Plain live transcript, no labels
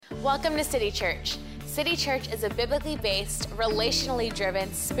Welcome to City Church. City Church is a biblically based, relationally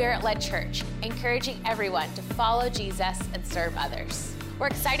driven, spirit-led church, encouraging everyone to follow Jesus and serve others. We're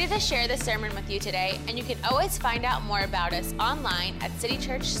excited to share this sermon with you today, and you can always find out more about us online at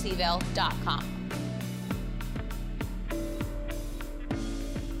citychurchseville.com.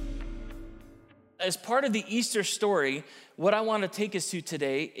 As part of the Easter story, what I want to take us to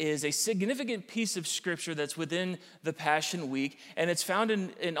today is a significant piece of scripture that's within the Passion Week, and it's found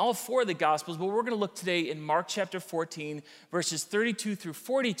in all four of the Gospels, but we're going to look today in Mark chapter 14, verses 32 through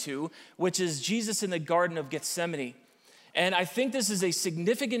 42, which is Jesus in the Garden of Gethsemane. And I think this is a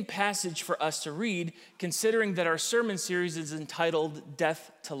significant passage for us to read, considering that our sermon series is entitled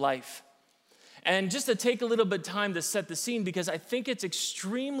Death to Life. And just to take a little bit of time to set the scene, because I think it's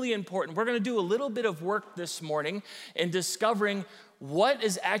extremely important. We're going to do a little bit of work this morning in discovering what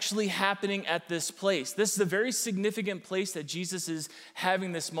is actually happening at this place. This is a very significant place that Jesus is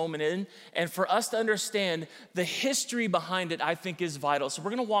having this moment in. And for us to understand the history behind it, I think is vital. So we're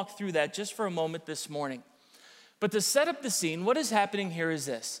going to walk through that just for a moment this morning. But to set up the scene, what is happening here is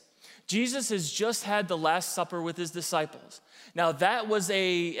this. Jesus has just had the Last Supper with his disciples. Now that was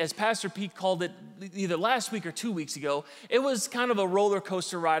as Pastor Pete called it either last week or 2 weeks ago, it was kind of a roller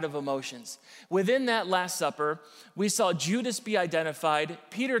coaster ride of emotions. Within that Last Supper, we saw Judas be identified.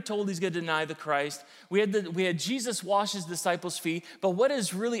 Peter told he's going to deny the Christ. We had Jesus wash his disciples' feet. But what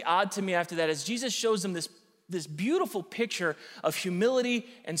is really odd to me after that is Jesus shows them this beautiful picture of humility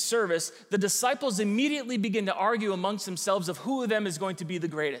and service. The disciples immediately begin to argue amongst themselves of who of them is going to be the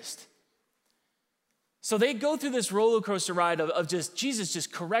greatest. So they go through this roller coaster ride of just Jesus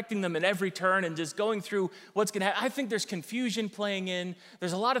just correcting them in every turn and just going through what's going to happen. I think there's confusion playing in.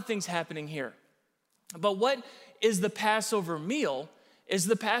 There's a lot of things happening here. But what is the Passover meal?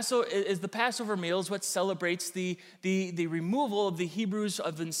 The Passover meal is what celebrates the removal of the Hebrews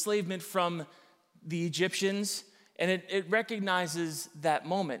of enslavement from the Egyptians, and it recognizes that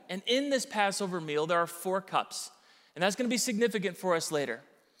moment. And in this Passover meal, there are 4 cups, and that's going to be significant for us later.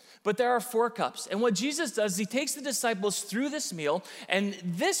 But there are 4 cups. And what Jesus does is he takes the disciples through this meal, and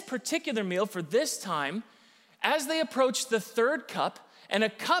this particular meal for this time, as they approach the 3rd cup, and a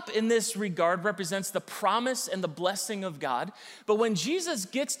cup in this regard represents the promise and the blessing of God. But when Jesus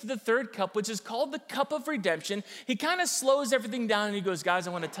gets to the 3rd cup, which is called the cup of redemption, he kind of slows everything down and he goes, guys,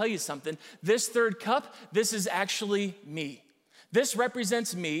 I want to tell you something. This 3rd cup, this is actually me. This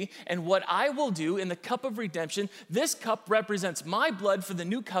represents me and what I will do in the cup of redemption. This cup represents my blood for the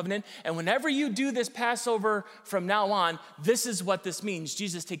new covenant. And whenever you do this Passover from now on, this is what this means.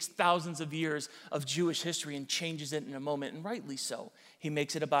 Jesus takes thousands of years of Jewish history and changes it in a moment, and rightly so. He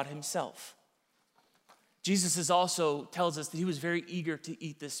makes it about himself. Jesus also tells us that he was very eager to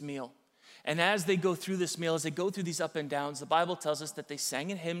eat this meal. And as they go through this meal, as they go through these up and downs, the Bible tells us that they sang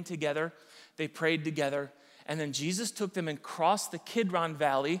a hymn together, they prayed together, and then Jesus took them and crossed the Kidron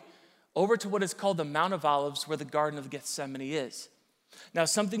Valley over to what is called the Mount of Olives, where the Garden of Gethsemane is. Now,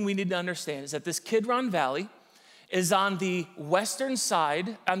 something we need to understand is that this Kidron Valley is on the western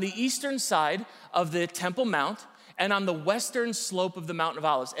side, on the eastern side of the Temple Mount, and on the western slope of the Mount of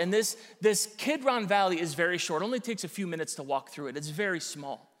Olives. And this Kidron Valley is very short. It only takes a few minutes to walk through it. It's very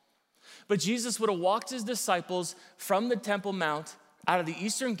small. But Jesus would have walked his disciples from the Temple Mount out of the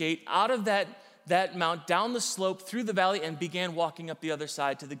eastern gate, out of that mount, down the slope, through the valley, and began walking up the other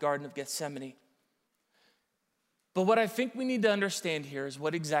side to the Garden of Gethsemane. But what I think we need to understand here is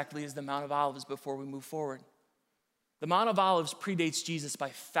what exactly is the Mount of Olives before we move forward. The Mount of Olives predates Jesus by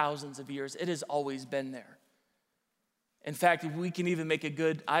thousands of years. It has always been there. In fact, we can even make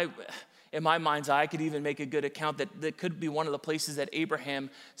in my mind's eye, I could even make a good account that could be one of the places that Abraham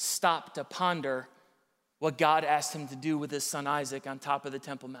stopped to ponder what God asked him to do with his son Isaac on top of the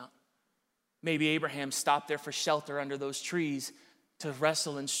Temple Mount. Maybe Abraham stopped there for shelter under those trees to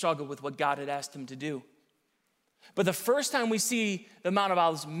wrestle and struggle with what God had asked him to do. But the first time we see the Mount of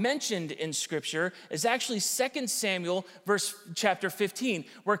Olives mentioned in Scripture is actually 2 Samuel chapter 15,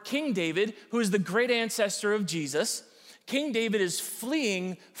 where King David, who is the great ancestor of Jesus, King David is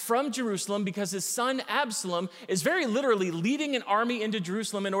fleeing from Jerusalem because his son Absalom is very literally leading an army into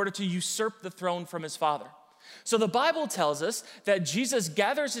Jerusalem in order to usurp the throne from his father. So the Bible tells us that Jesus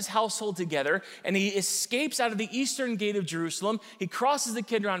gathers his household together and he escapes out of the eastern gate of Jerusalem. He crosses the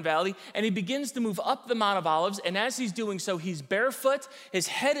Kidron Valley and he begins to move up the Mount of Olives. And as he's doing so, he's barefoot, his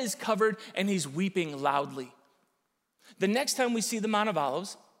head is covered, and he's weeping loudly. The next time we see the Mount of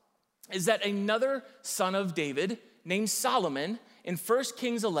Olives is that another son of David named Solomon in 1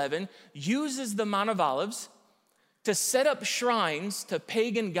 Kings 11 uses the Mount of Olives to set up shrines to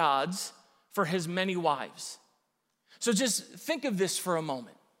pagan gods for his many wives. So just think of this for a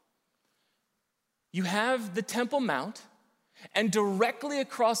moment. You have the Temple Mount, and directly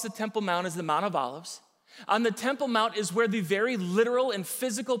across the Temple Mount is the Mount of Olives. On the Temple Mount is where the very literal and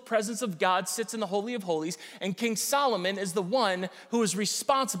physical presence of God sits in the Holy of Holies, and King Solomon is the one who is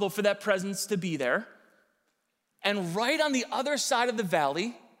responsible for that presence to be there. And right on the other side of the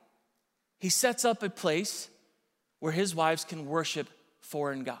valley, he sets up a place where his wives can worship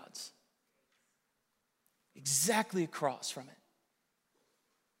foreign gods. Exactly across from it.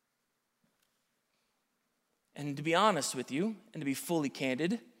 And to be honest with you, and to be fully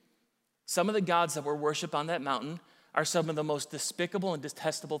candid, some of the gods that were worshiped on that mountain are some of the most despicable and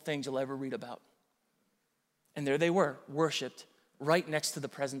detestable things you'll ever read about. And there they were, worshiped right next to the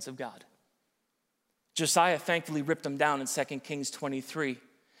presence of God. Josiah thankfully ripped them down in 2 Kings 23.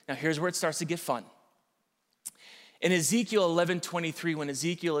 Now here's where it starts to get fun. In Ezekiel 11:23, when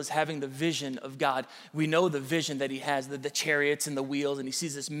Ezekiel is having the vision of God, we know the vision that he has, the chariots and the wheels, and he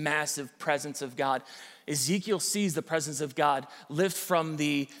sees this massive presence of God. Ezekiel sees the presence of God lift from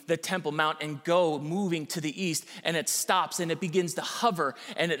the Temple Mount and go moving to the east, and it stops and it begins to hover,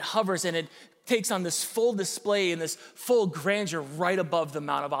 and it hovers and it takes on this full display and this full grandeur right above the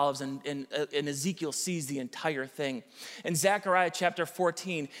Mount of Olives, and Ezekiel sees the entire thing. In Zechariah chapter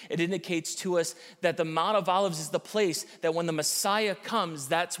 14, it indicates to us that the Mount of Olives is the place that when the Messiah comes,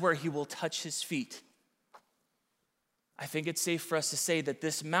 that's where he will touch his feet. I think it's safe for us to say that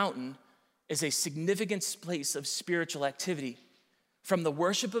this mountain is a significant place of spiritual activity. From the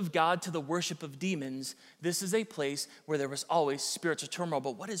worship of God to the worship of demons, this is a place where there was always spiritual turmoil.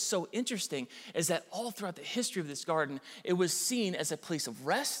 But what is so interesting is that all throughout the history of this garden, it was seen as a place of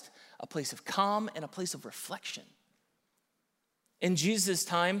rest, a place of calm, and a place of reflection. In Jesus'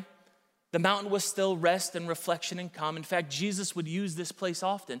 time, the mountain was still rest and reflection and calm. In fact, Jesus would use this place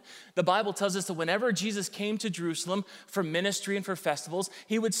often. The Bible tells us that whenever Jesus came to Jerusalem for ministry and for festivals,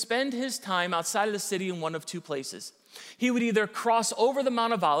 he would spend his time outside of the city in one of two places. He would either cross over the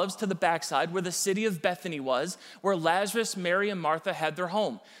Mount of Olives to the backside where the city of Bethany was, where Lazarus, Mary, and Martha had their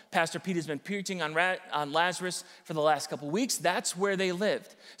home. Pastor Pete has been preaching on Lazarus for the last couple weeks. That's where they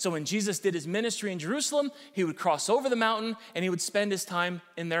lived. So when Jesus did his ministry in Jerusalem, he would cross over the mountain and he would spend his time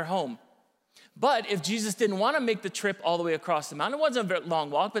in their home. But if Jesus didn't want to make the trip all the way across the mountain, it wasn't a very long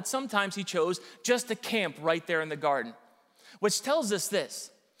walk, but sometimes he chose just to camp right there in the garden, which tells us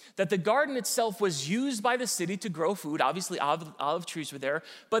this, that the garden itself was used by the city to grow food. Obviously, olive trees were there,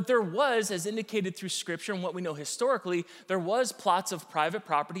 but there was, as indicated through scripture and what we know historically, there was plots of private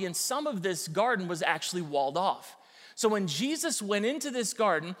property, and some of this garden was actually walled off. So when Jesus went into this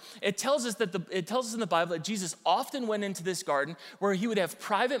garden, it tells us in the Bible that Jesus often went into this garden where he would have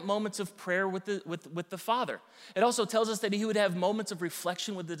private moments of prayer with the Father. It also tells us that he would have moments of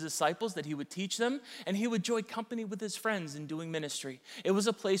reflection with the disciples, that he would teach them, and he would enjoy company with his friends in doing ministry. It was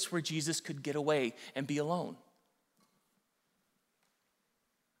a place where Jesus could get away and be alone.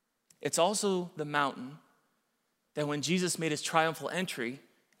 It's also the mountain that when Jesus made his triumphal entry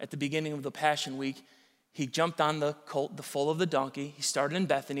at the beginning of the Passion Week, he jumped on the colt, the foal of the donkey. He started in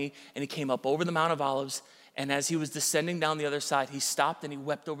Bethany, and he came up over the Mount of Olives. And as he was descending down the other side, he stopped and he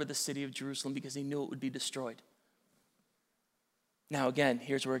wept over the city of Jerusalem because he knew it would be destroyed. Now again,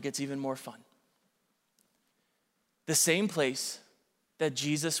 here's where it gets even more fun. The same place that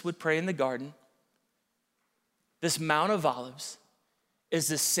Jesus would pray in the garden, this Mount of Olives, is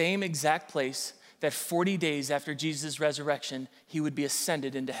the same exact place that 40 days after Jesus' resurrection, he would be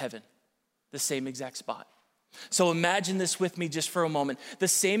ascended into heaven. The same exact spot. So imagine this with me just for a moment. The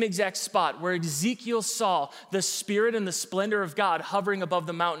same exact spot where Ezekiel saw the spirit and the splendor of God hovering above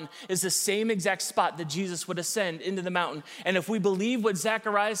the mountain is the same exact spot that Jesus would ascend into the mountain. And if we believe what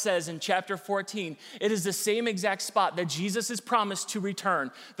Zechariah says in chapter 14, it is the same exact spot that Jesus is promised to return.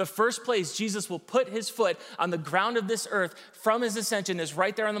 The first place Jesus will put his foot on the ground of this earth from his ascension is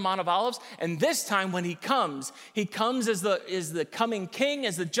right there on the Mount of Olives. And this time when he comes as the coming king,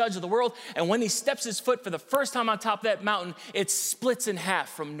 as the judge of the world. And when he steps his foot for the first time on top of that mountain, it splits in half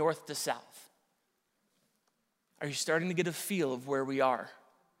from north to south. Are you starting to get a feel of where we are?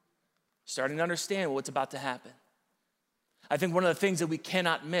 Starting to understand what's about to happen? I think one of the things that we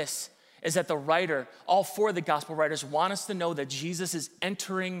cannot miss is that the writer, all four of the gospel writers, want us to know that Jesus is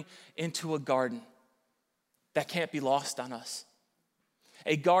entering into a garden that can't be lost on us.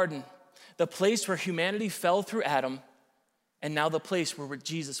 A garden, the place where humanity fell through Adam, and now the place where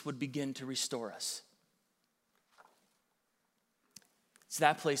Jesus would begin to restore us. It's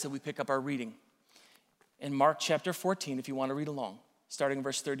that place that we pick up our reading. In Mark chapter 14, if you want to read along, starting in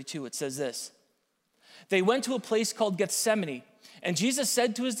verse 32, it says this. They went to a place called Gethsemane, and Jesus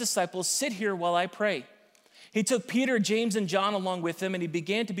said to his disciples, "Sit here while I pray." He took Peter, James, and John along with him, and he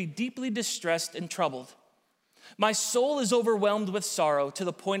began to be deeply distressed and troubled. My soul is overwhelmed with sorrow to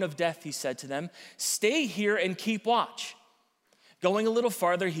the point of death, he said to them. Stay here and keep watch. Going a little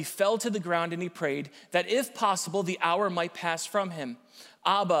farther, he fell to the ground and he prayed that if possible, the hour might pass from him.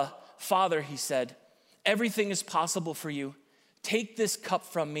 Abba, Father, he said, everything is possible for you. Take this cup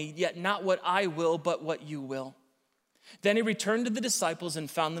from me, yet not what I will, but what you will. Then he returned to the disciples and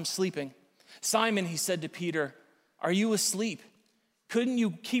found them sleeping. Simon, he said to Peter, are you asleep? Couldn't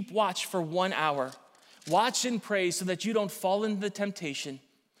you keep watch for 1 hour? Watch and pray so that you don't fall into the temptation.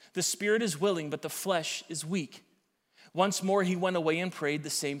 The spirit is willing, but the flesh is weak. Once more he went away and prayed the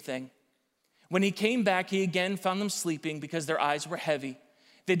same thing. When he came back, he again found them sleeping because their eyes were heavy.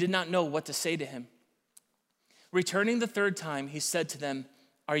 They did not know what to say to him. Returning the third time, he said to them,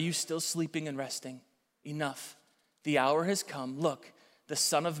 are you still sleeping and resting? Enough. The hour has come. Look, the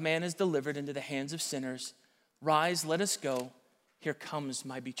Son of Man is delivered into the hands of sinners. Rise, let us go. Here comes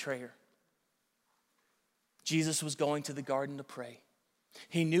my betrayer. Jesus was going to the garden to pray.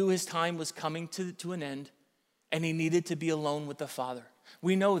 He knew his time was coming to an end, and he needed to be alone with the Father.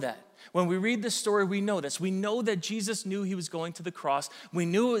 We know that. When we read this story, we know this. We know that Jesus knew he was going to the cross. We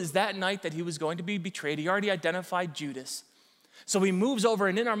knew it was that night that he was going to be betrayed. He already identified Judas. So he moves over,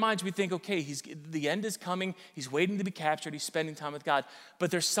 and in our minds, we think, okay, the end is coming. He's waiting to be captured. He's spending time with God.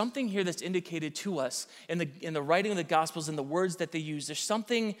 But there's something here that's indicated to us in the writing of the Gospels and the words that they use. There's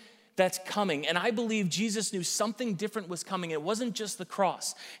something that's coming. And I believe Jesus knew something different was coming. It wasn't just the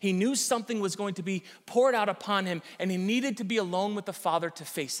cross. He knew something was going to be poured out upon him, and he needed to be alone with the Father to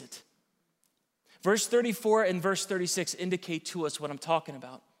face it. Verse 34 and verse 36 indicate to us what I'm talking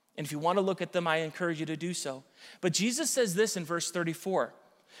about. And if you want to look at them, I encourage you to do so. But Jesus says this in verse 34,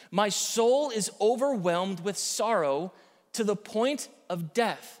 my soul is overwhelmed with sorrow to the point of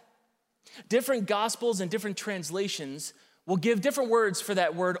death. Different gospels and different translations will give different words for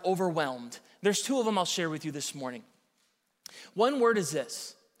that word overwhelmed. There's two of them I'll share with you this morning. One word is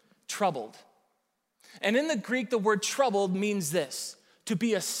this, troubled. And in the Greek, the word troubled means this, to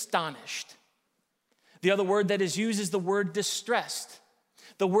be astonished. The other word that is used is the word distressed.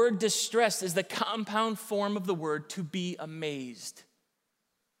 The word distressed is the compound form of the word to be amazed.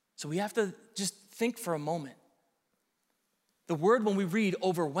 So we have to just think for a moment. The word, when we read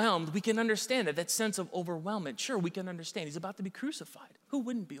overwhelmed, we can understand it, that sense of overwhelmment. Sure, we can understand. He's about to be crucified. Who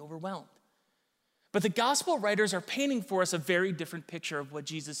wouldn't be overwhelmed? But the gospel writers are painting for us a very different picture of what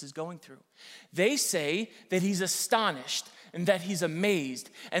Jesus is going through. They say that he's astonished and that he's amazed,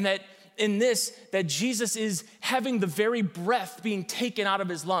 and that in this, that Jesus is having the very breath being taken out of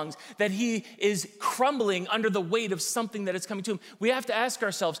his lungs, that he is crumbling under the weight of something that is coming to him. We have to ask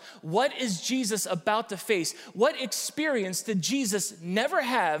ourselves, what is Jesus about to face? What experience did Jesus never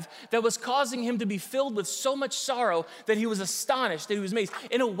have that was causing him to be filled with so much sorrow that he was astonished, that he was amazed?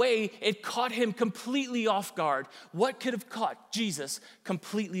 In a way, it caught him completely off guard. What could have caught Jesus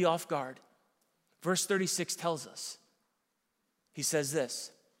completely off guard? Verse 36 tells us. He says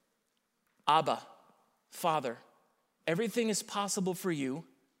this, Abba, Father, everything is possible for you.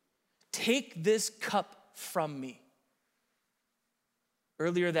 Take this cup from me.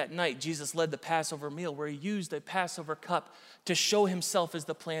 Earlier that night, Jesus led the Passover meal where he used a Passover cup to show himself as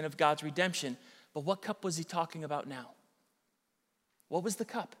the plan of God's redemption. But what cup was he talking about now? What was the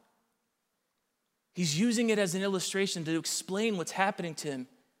cup? He's using it as an illustration to explain what's happening to him.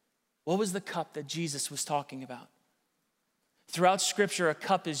 What was the cup that Jesus was talking about? Throughout Scripture, a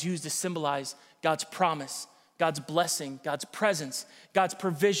cup is used to symbolize God's promise, God's blessing, God's presence, God's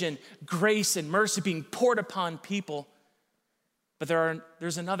provision, grace and mercy being poured upon people. But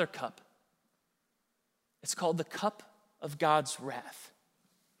there's another cup. It's called the cup of God's wrath.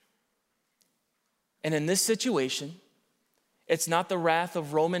 And in this situation, it's not the wrath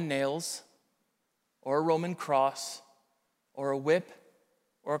of Roman nails or a Roman cross or a whip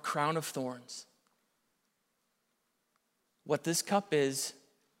or a crown of thorns. What this cup is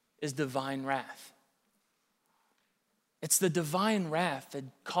divine wrath. It's the divine wrath that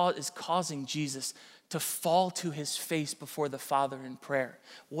is causing Jesus to fall to his face before the Father in prayer.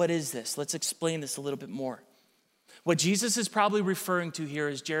 What is this? Let's explain this a little bit more. What Jesus is probably referring to here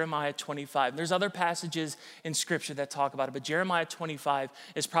is Jeremiah 25. There's other passages in Scripture that talk about it, but Jeremiah 25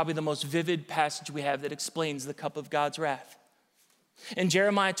 is probably the most vivid passage we have that explains the cup of God's wrath. In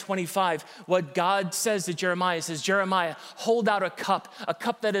Jeremiah 25, what God says to Jeremiah says, Jeremiah, hold out a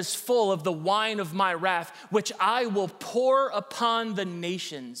cup that is full of the wine of my wrath, which I will pour upon the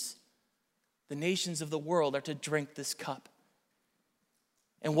nations. The nations of the world are to drink this cup.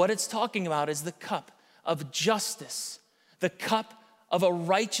 And what it's talking about is the cup of justice, the cup of a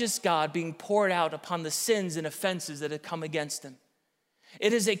righteous God being poured out upon the sins and offenses that have come against him.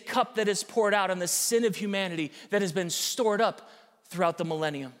 It is a cup that is poured out on the sin of humanity that has been stored up throughout the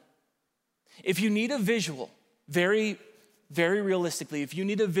millennium. If you need a visual, very, very realistically, if you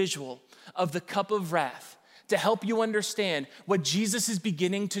need a visual of the cup of wrath to help you understand what Jesus is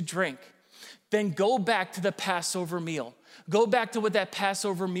beginning to drink, then go back to the Passover meal. Go back to what that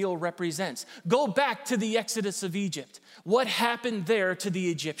Passover meal represents. Go back to the Exodus of Egypt. What happened there to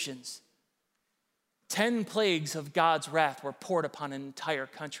the Egyptians? 10 plagues of God's wrath were poured upon an entire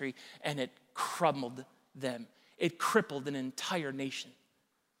country, and it crumbled them. It crippled an entire nation.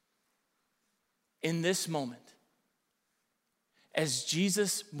 In this moment, as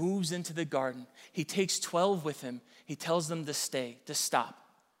Jesus moves into the garden, he takes 12 with him. He tells them to stay, to stop.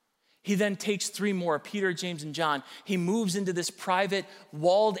 He then takes 3 more, Peter, James, and John. He moves into this private,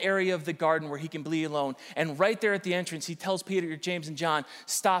 walled area of the garden where he can be alone. And right there at the entrance, he tells Peter, James, and John,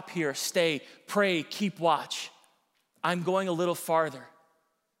 stop here, stay, pray, keep watch. I'm going a little farther.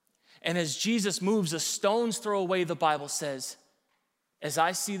 And as Jesus moves a stone's throw away, the Bible says, as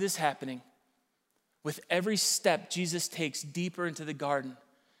I see this happening, with every step Jesus takes deeper into the garden,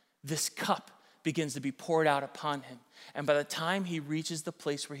 this cup begins to be poured out upon him. And by the time he reaches the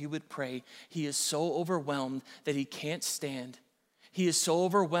place where he would pray, he is so overwhelmed that he can't stand. He is so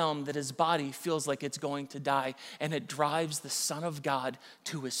overwhelmed that his body feels like it's going to die, and it drives the Son of God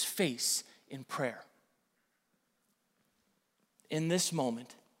to his face in prayer. In this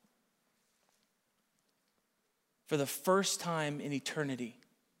moment, for the first time in eternity,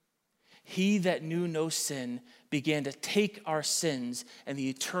 he that knew no sin began to take our sins, and the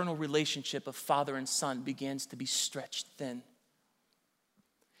eternal relationship of Father and Son begins to be stretched thin.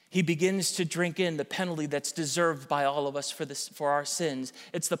 He begins to drink in the penalty that's deserved by all of us for our sins.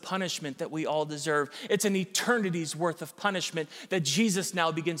 It's the punishment that we all deserve. It's an eternity's worth of punishment that Jesus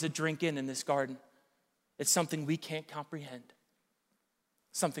now begins to drink in this garden. It's something we can't comprehend,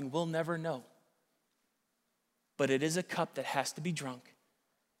 something we'll never know. But it is a cup that has to be drunk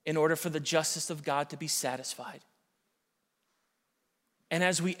in order for the justice of God to be satisfied. And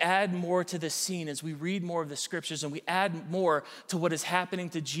as we add more to this scene, as we read more of the scriptures and we add more to what is happening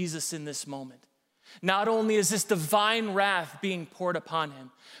to Jesus in this moment, not only is this divine wrath being poured upon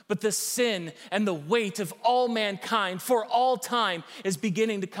him, but the sin and the weight of all mankind for all time is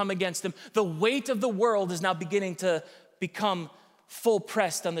beginning to come against him. The weight of the world is now beginning to become full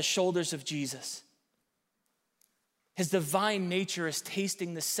pressed on the shoulders of Jesus. His divine nature is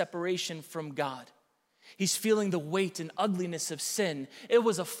tasting the separation from God. He's feeling the weight and ugliness of sin. It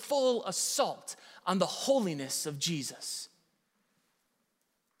was a full assault on the holiness of Jesus.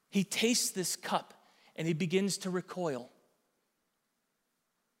 He tastes this cup and he begins to recoil.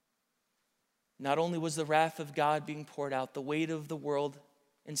 Not only was the wrath of God being poured out, the weight of the world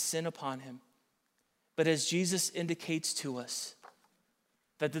and sin upon him, but as Jesus indicates to us,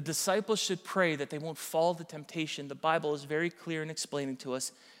 that the disciples should pray that they won't fall to temptation, the Bible is very clear in explaining to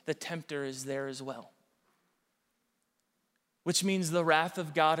us the tempter is there as well. Which means the wrath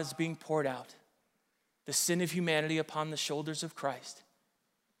of God is being poured out, the sin of humanity upon the shoulders of Christ.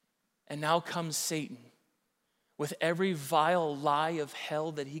 And now comes Satan with every vile lie of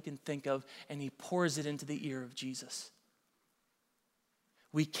hell that he can think of, and he pours it into the ear of Jesus.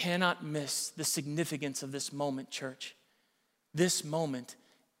 We cannot miss the significance of this moment, church. This moment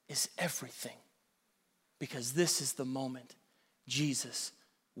is everything, because this is the moment Jesus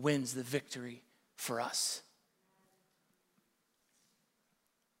wins the victory for us.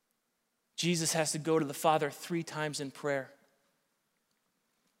 Jesus has to go to the Father 3 times in prayer.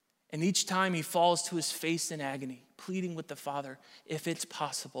 And each time he falls to his face in agony, pleading with the Father, if it's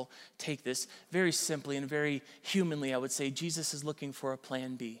possible, take this. Very simply and very humanly, I would say Jesus is looking for a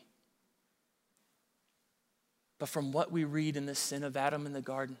plan B. But from what we read in the sin of Adam in the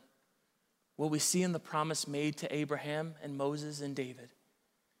garden, what we see in the promise made to Abraham and Moses and David,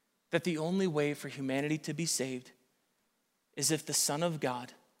 that the only way for humanity to be saved is if the Son of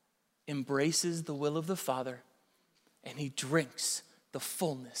God embraces the will of the Father and he drinks the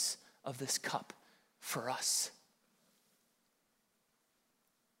fullness of this cup for us.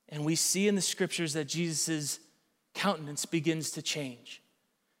 And we see in the scriptures that Jesus' countenance begins to change.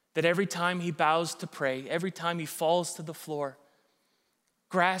 That every time he bows to pray, every time he falls to the floor,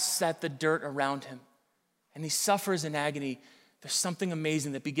 grasps at the dirt around him, and he suffers in agony, there's something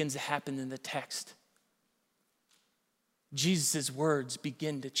amazing that begins to happen in the text. Jesus' words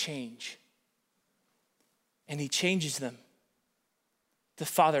begin to change. And he changes them. The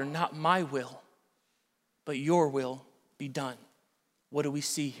Father, not my will, but your will be done. What do we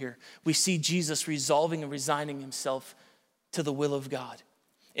see here? We see Jesus resolving and resigning himself to the will of God.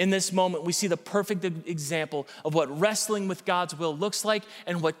 In this moment, we see the perfect example of what wrestling with God's will looks like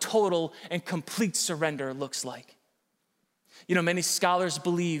and what total and complete surrender looks like. You know, many scholars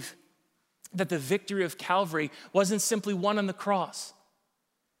believe that the victory of Calvary wasn't simply won on the cross.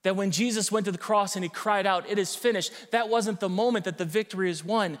 That when Jesus went to the cross and he cried out, "It is finished," that wasn't the moment that the victory is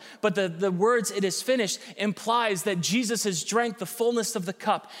won. But the words, "it is finished," implies that Jesus has drank the fullness of the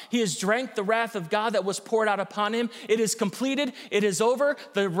cup. He has drank the wrath of God that was poured out upon him. It is completed. It is over.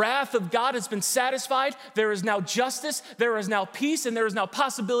 The wrath of God has been satisfied. There is now justice. There is now peace. And there is now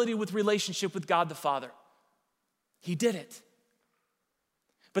possibility with relationship with God the Father. He did it.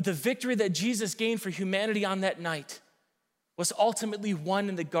 But the victory that Jesus gained for humanity on that night was ultimately won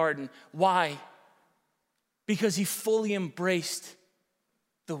in the garden. Why? Because he fully embraced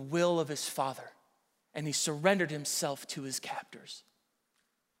the will of his Father and he surrendered himself to his captors.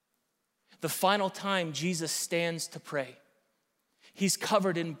 The final time Jesus stands to pray, he's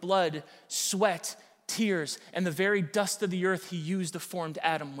covered in blood, sweat, tears, and the very dust of the earth he used to form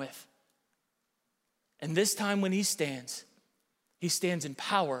Adam with. And this time when he stands in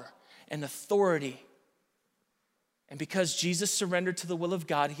power and authority. And because Jesus surrendered to the will of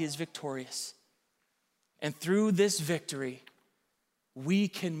God, he is victorious. And through this victory, we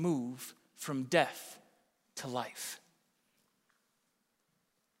can move from death to life.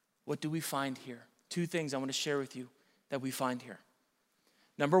 What do we find here? Two things I want to share with you that we find here.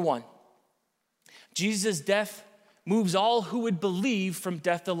 Number one, Jesus' death moves all who would believe from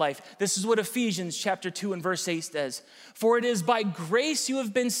death to life. This is what Ephesians chapter 2 and verse 8 says. "For it is by grace you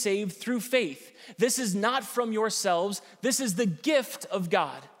have been saved through faith. This is not from yourselves. This is the gift of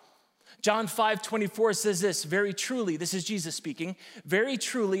God." John 5:24 says this, "Very truly," this is Jesus speaking, "very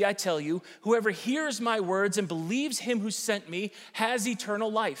truly I tell you, whoever hears my words and believes him who sent me has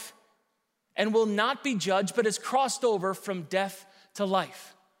eternal life and will not be judged, but has crossed over from death to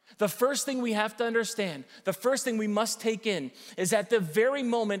life." The first thing we have to understand, the first thing we must take in is at the very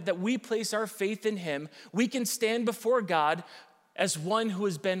moment that we place our faith in him, we can stand before God as one who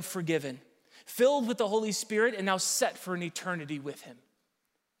has been forgiven, filled with the Holy Spirit, and now set for an eternity with him.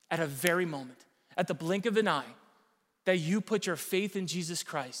 At a very moment, at the blink of an eye, that you put your faith in Jesus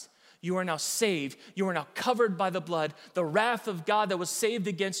Christ, you are now saved. You are now covered by the blood. The wrath of God that was saved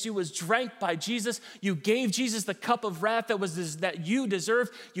against you was drank by Jesus. You gave Jesus the cup of wrath that you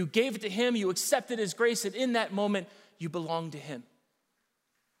deserved. You gave it to him. You accepted his grace. And in that moment, you belong to him.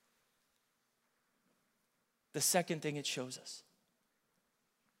 The second thing it shows us,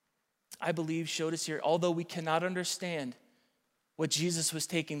 I believe showed us here, although we cannot understand what Jesus was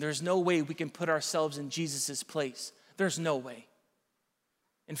taking, there's no way we can put ourselves in Jesus' place. There's no way.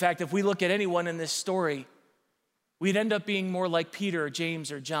 In fact, if we look at anyone in this story, we'd end up being more like Peter or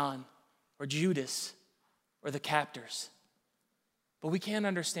James or John or Judas or the captors. But we can't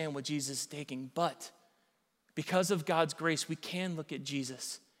understand what Jesus is taking. But because of God's grace, we can look at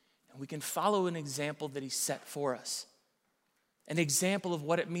Jesus and we can follow an example that he set for us. An example of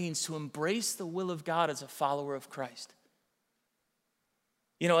what it means to embrace the will of God as a follower of Christ.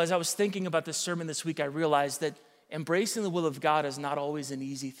 You know, as I was thinking about this sermon this week, I realized that embracing the will of God is not always an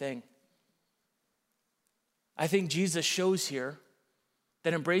easy thing. I think Jesus shows here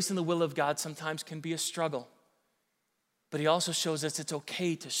that embracing the will of God sometimes can be a struggle. But he also shows us it's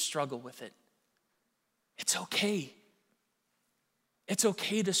okay to struggle with it. It's okay. It's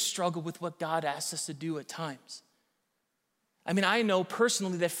okay to struggle with what God asks us to do at times. I mean, I know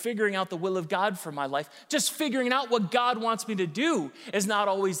personally that figuring out the will of God for my life, just figuring out what God wants me to do, is not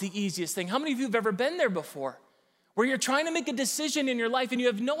always the easiest thing. How many of you have ever been there before? Where you're trying to make a decision in your life and you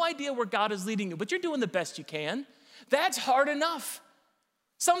have no idea where God is leading you, but you're doing the best you can. That's hard enough.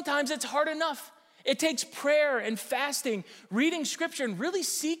 Sometimes it's hard enough. It takes prayer and fasting, reading scripture, and really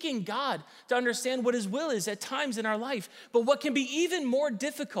seeking God to understand what his will is at times in our life. But what can be even more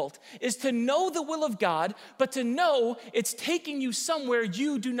difficult is to know the will of God, but to know it's taking you somewhere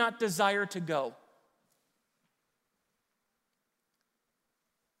you do not desire to go.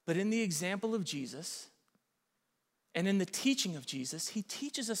 But in the example of Jesus, and in the teaching of Jesus, he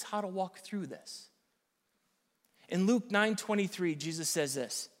teaches us how to walk through this. In Luke 9:23, Jesus says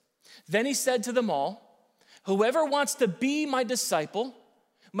this, "Then he said to them all, whoever wants to be my disciple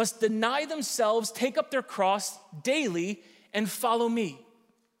must deny themselves, take up their cross daily, and follow me."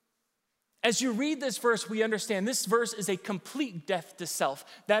 As you read this verse, we understand this verse is a complete death to self.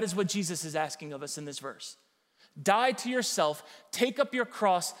 That is what Jesus is asking of us in this verse. Die to yourself, take up your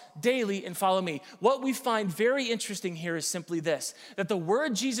cross daily, and follow me. What we find very interesting here is simply this, that the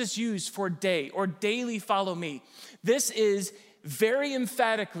word Jesus used for day or daily follow me, this is very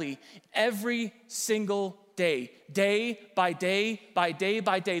emphatically every single day, day by day by day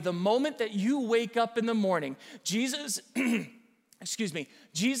by day. The moment that you wake up in the morning, Jesus,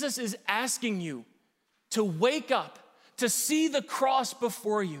 Jesus is asking you to wake up, to see the cross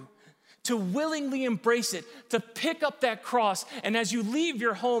before you, to willingly embrace it, to pick up that cross. And as you leave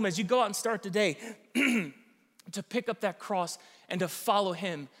your home, as you go out and start the day, to pick up that cross and to follow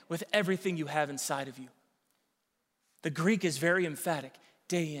him with everything you have inside of you. The Greek is very emphatic.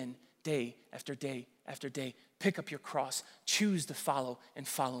 Day in, day after day after day. Pick up your cross. Choose to follow and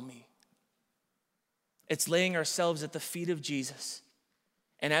follow me. It's laying ourselves at the feet of Jesus.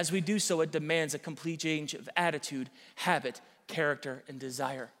 And as we do so, it demands a complete change of attitude, habit, character, and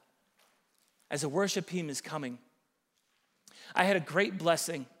desire. As a worship team is coming, I had a great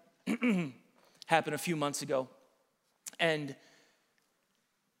blessing happen a few months ago. And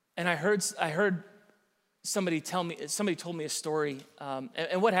I heard somebody told me a story,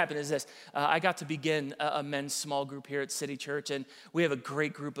 and what happened is this. I got to begin a men's small group here at City Church, and we have a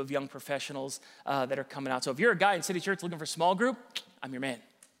great group of young professionals that are coming out. So if you're a guy in City Church looking for a small group, I'm your man.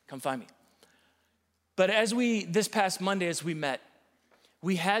 Come find me. But this past Monday as we met,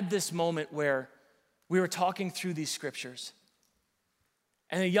 we had this moment where we were talking through these scriptures,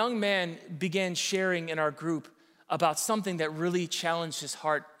 and a young man began sharing in our group about something that really challenged his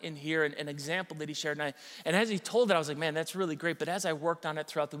heart in here, an example that he shared. And as he told it, I was like, man, that's really great. But as I worked on it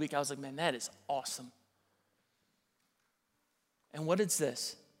throughout the week, I was like, man, that is awesome. And what is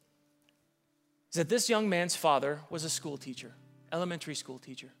this? Is that this young man's father was a school teacher, elementary school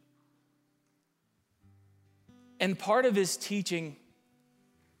teacher. And part of his teaching,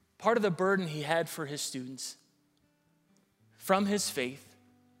 part of the burden he had for his students, from his faith,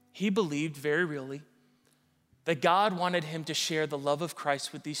 he believed very really that God wanted him to share the love of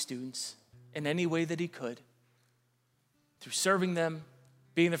Christ with these students in any way that he could, through serving them,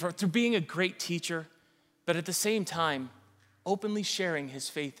 through being a great teacher, but at the same time, openly sharing his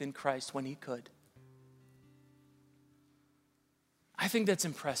faith in Christ when he could. I think that's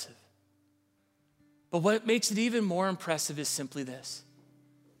impressive. But what makes it even more impressive is simply this,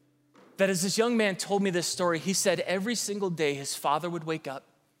 that as this young man told me this story, he said every single day his father would wake up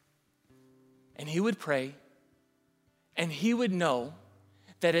and he would pray, and he would know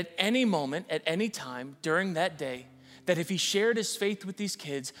that at any moment, at any time during that day, that if he shared his faith with these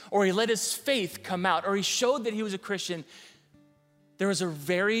kids, or he let his faith come out, or he showed that he was a Christian, there was a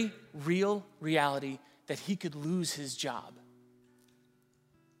very real reality that he could lose his job.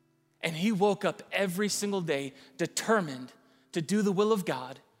 And he woke up every single day determined to do the will of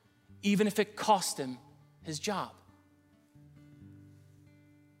God, even if it cost him his job.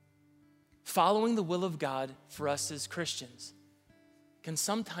 Following the will of God for us as Christians can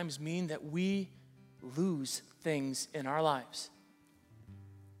sometimes mean that we lose things in our lives.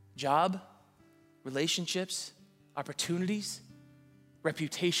 Job, relationships, opportunities,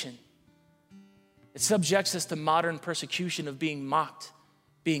 reputation. It subjects us to modern persecution of being mocked,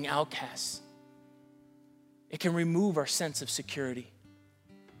 being outcasts. It can remove our sense of security.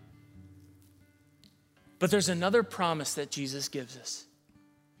 But there's another promise that Jesus gives us,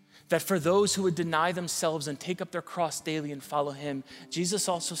 that for those who would deny themselves and take up their cross daily and follow him, Jesus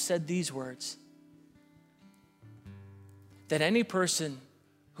also said these words, that any person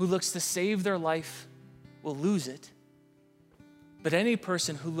who looks to save their life will lose it, but any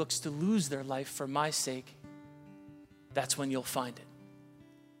person who looks to lose their life for my sake, that's when you'll find it.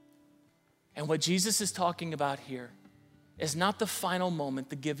 And what Jesus is talking about here is not the final moment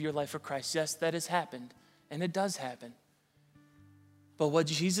to give your life for Christ. Yes, that has happened, and it does happen. But what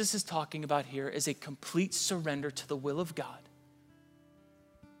Jesus is talking about here is a complete surrender to the will of God,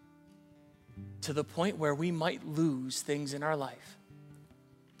 to the point where we might lose things in our life.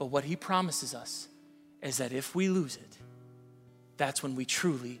 But what he promises us is that if we lose it, that's when we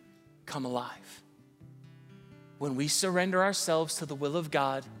truly come alive. When we surrender ourselves to the will of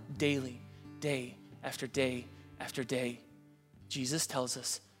God daily, day after day after day, Jesus tells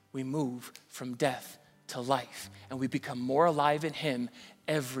us we move from death to life, and we become more alive in him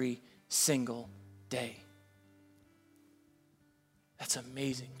every single day. That's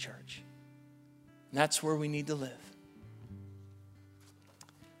amazing, church. And that's where we need to live.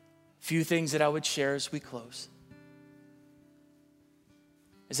 A few things that I would share as we close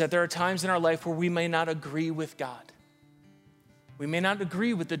is that there are times in our life where we may not agree with God. We may not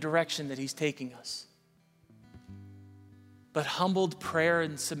agree with the direction that he's taking us. But humbled prayer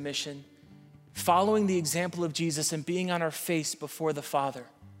and submission, following the example of Jesus and being on our face before the Father,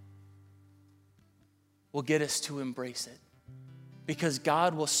 will get us to embrace it. Because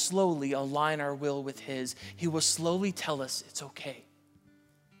God will slowly align our will with his. He will slowly tell us it's okay.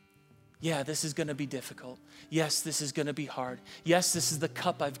 Yeah, this is going to be difficult. Yes, this is going to be hard. Yes, this is the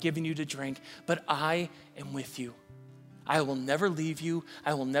cup I've given you to drink, but I am with you. I will never leave you.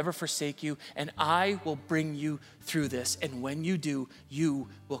 I will never forsake you, and I will bring you through this. And when you do, you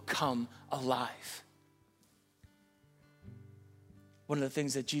will come alive. One of the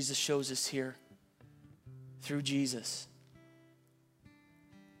things that Jesus shows us here through Jesus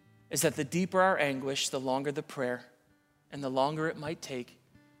is that the deeper our anguish, the longer the prayer, and the longer it might take,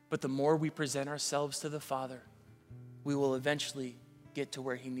 but the more we present ourselves to the Father, we will eventually get to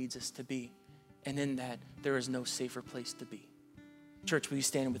where he needs us to be. And in that, there is no safer place to be. Church, will you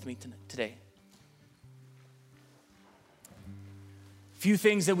stand with me today? Few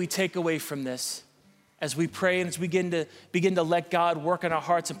things that we take away from this as we pray and as we begin to let God work on our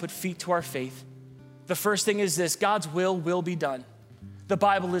hearts and put feet to our faith. The first thing is this: God's will be done. The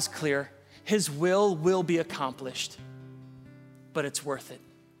Bible is clear. His will be accomplished. But it's worth it.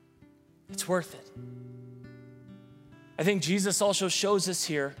 It's worth it. I think Jesus also shows us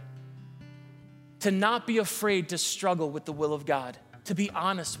here to not be afraid to struggle with the will of God, to be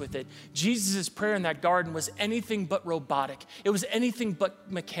honest with it. Jesus' prayer in that garden was anything but robotic. It was anything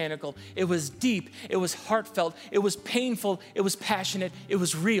but mechanical. It was deep. It was heartfelt. It was painful. It was passionate. It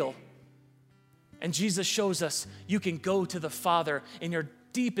was real. And Jesus shows us you can go to the Father in your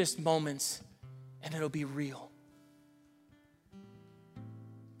deepest moments and it'll be real.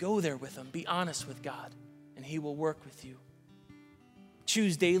 Go there with him. Be honest with God and he will work with you.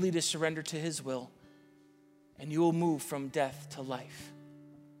 Choose daily to surrender to his will, and you will move from death to life.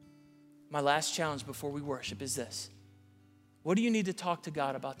 My last challenge before we worship is this: what do you need to talk to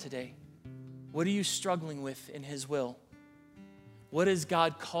God about today? What are you struggling with in his will? What is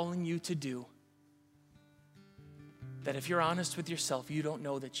God calling you to do that if you're honest with yourself, you don't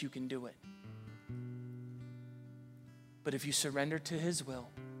know that you can do it? But if you surrender to his will,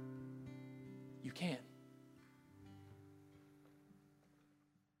 you can.